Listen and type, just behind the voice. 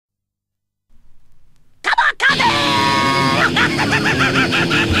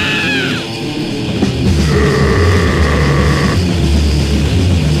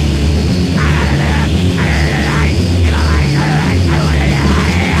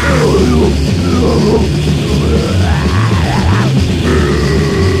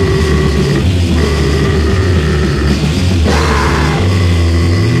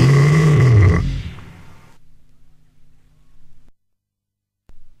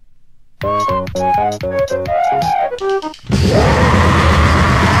Excuse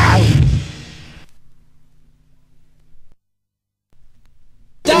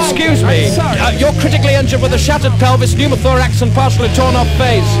me, you're critically injured with a shattered pelvis, pneumothorax and partially torn off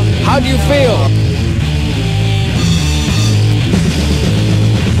face. How do you feel?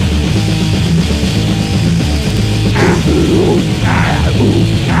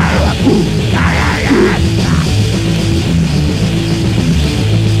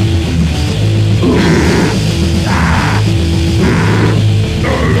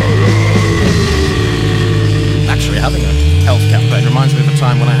 Actually, having a health campaign reminds me of a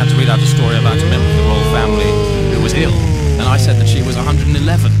time when I had to read out a story about a member of the royal family who was ill, and I said that she was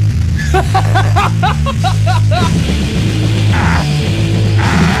 111.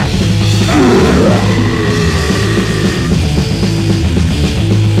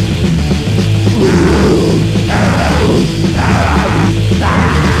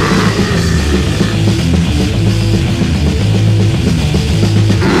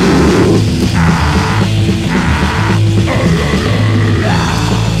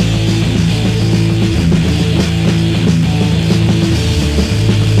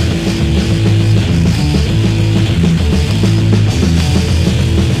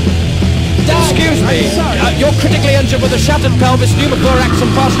 You're critically injured with a shattered pelvis, pneumothorax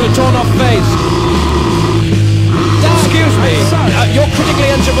and partially torn off face. Excuse me, you're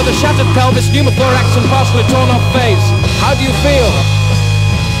critically injured with a shattered pelvis, pneumothorax and partially torn off face. How do you feel?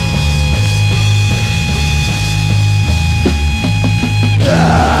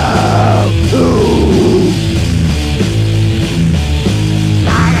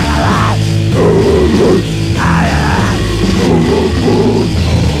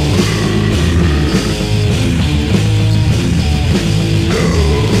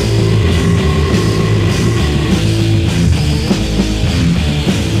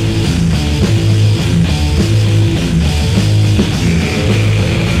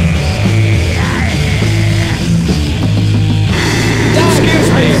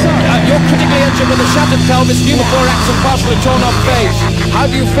 With a shattered pelvis, pneumothorax and partially torn off face. How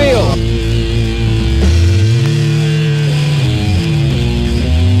do you feel?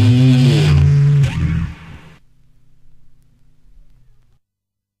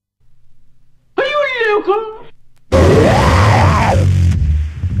 Are you local?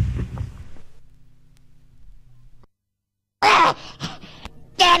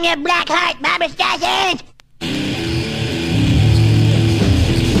 Damn your black heart, Barbara Streisand!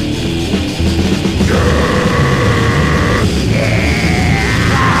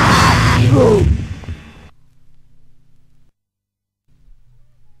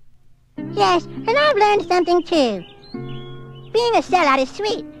 Yes, and I've learned something too. Being a sellout is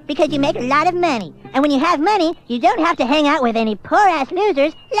sweet, because you make a lot of money. And when you have money, you don't have to hang out with any poor-ass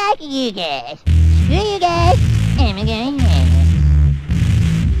losers like you guys. Screw you guys, and I'm going home.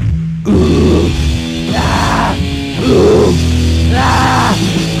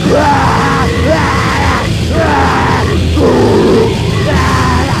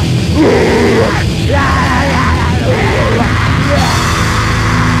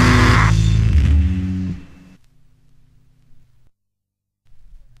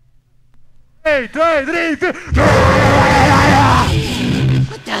 Hey, two, three, two.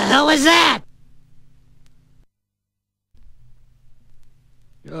 What the hell was that?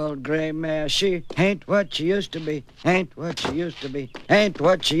 Old gray mare, she ain't what she used to be. Ain't what she used to be. Ain't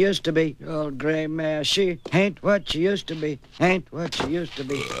what she used to be. Old gray mare, she ain't what she used to be. Ain't what she used to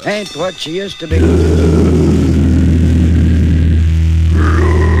be. Ain't what she used to be.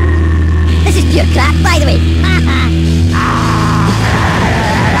 This is pure crap, by the way.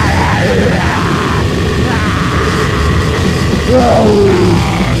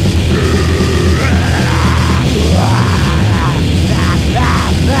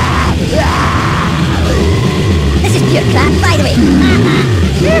 This is pure crap, by the way.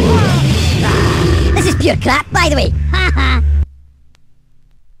 This is pure crap, by the way.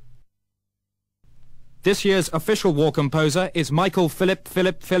 This year's official war composer is Michael Philip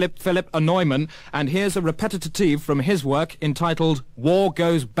Neumann, and here's a repetitive from his work entitled War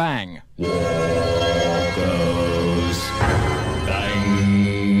Goes Bang. War goes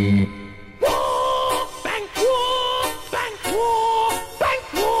bang. War, bang, war, bang, war, bang,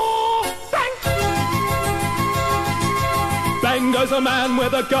 war, bang. Bang goes a man man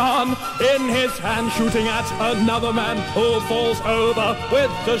with a gun in his hand, shooting at another man who falls over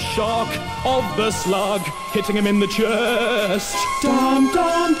with the shock of the slug hitting him in the chest. Dum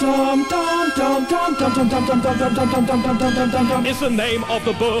dum dum dum dum dum dum dum dum dum dum dum dum dum dum dum dum dum dum is the name of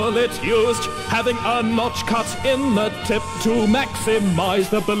the bullet used, having a notch cut in the tip to maximize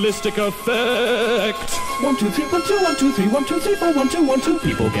the ballistic effect. 1 2 3 1 2 1 2 3 1 2 3 4 1 2 1 2.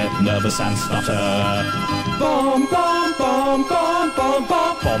 People get nervous and stutter. Bomb bomb bomb bomb bomb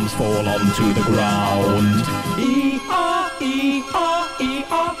bomb. Bombs fall onto the ground. E-R-E-R-E-R.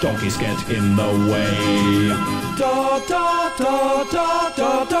 Donkeys get in the way. Da da da da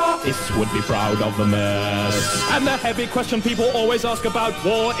da da. This would be proud of the mess. And the heavy question people always ask about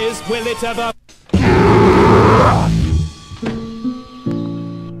war is, will it ever?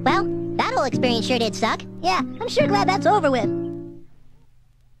 Well, that whole experience sure did suck. Yeah, I'm sure glad that's over with.